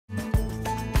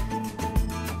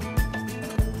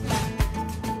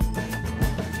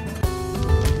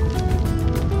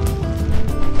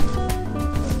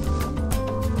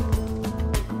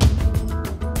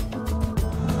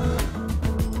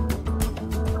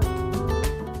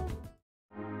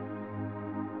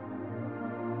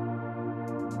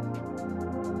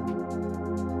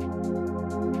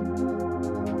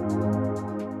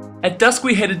At dusk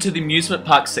we headed to the amusement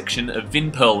park section of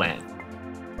Vinpearl Land.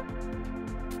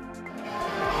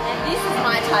 And this is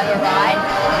my type of ride.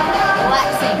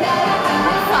 Relaxing,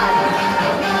 fun,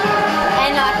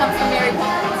 and comes from Mary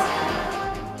Poppins.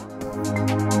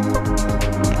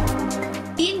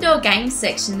 The indoor games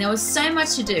section, there was so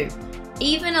much to do.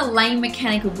 Even a lame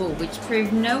mechanical bull, which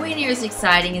proved nowhere near as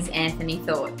exciting as Anthony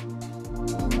thought.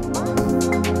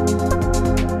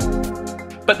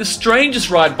 But the strangest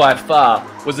ride by far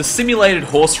was a simulated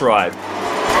horse ride.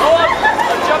 Oh,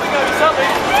 I'm jumping over something!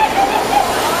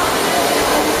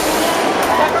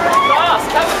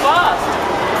 Have it fast!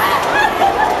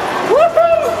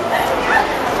 Woohoo!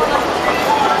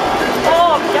 Oh,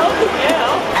 I'm jumping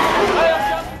now!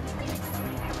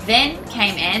 Then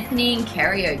came Anthony and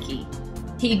karaoke.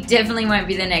 He definitely won't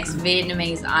be the next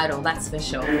Vietnamese idol, that's for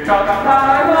sure.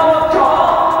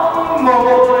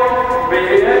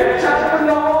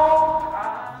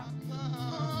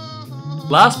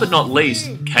 Last but not least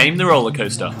came the roller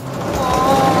coaster. The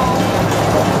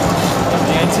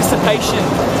anticipation.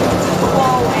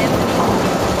 Whoa, Anthony.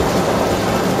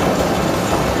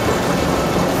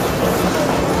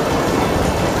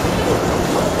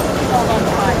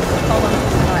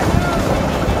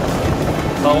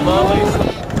 Hold on, Lisa.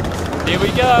 Here we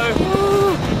go.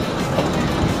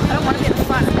 I don't want to be at the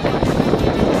front.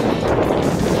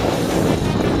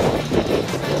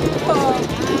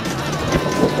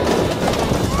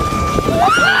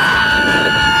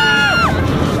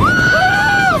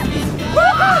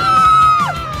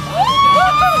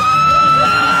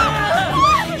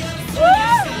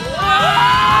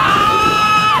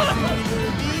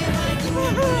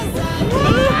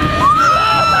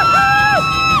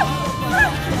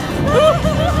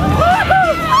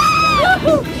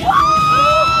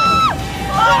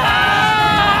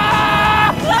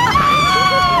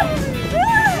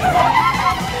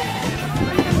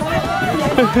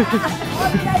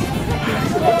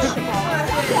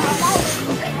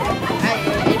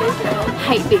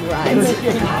 Hate big rides.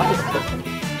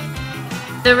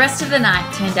 The rest of the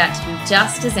night turned out to be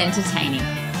just as entertaining.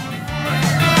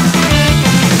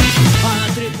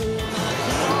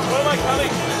 Where am I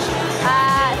coming?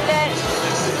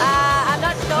 I'm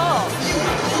not sure.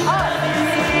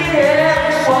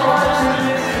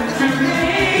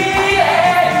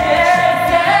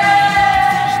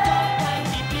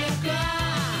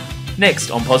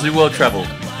 Next on Positive World Travel,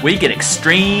 we get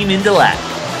extreme into lap.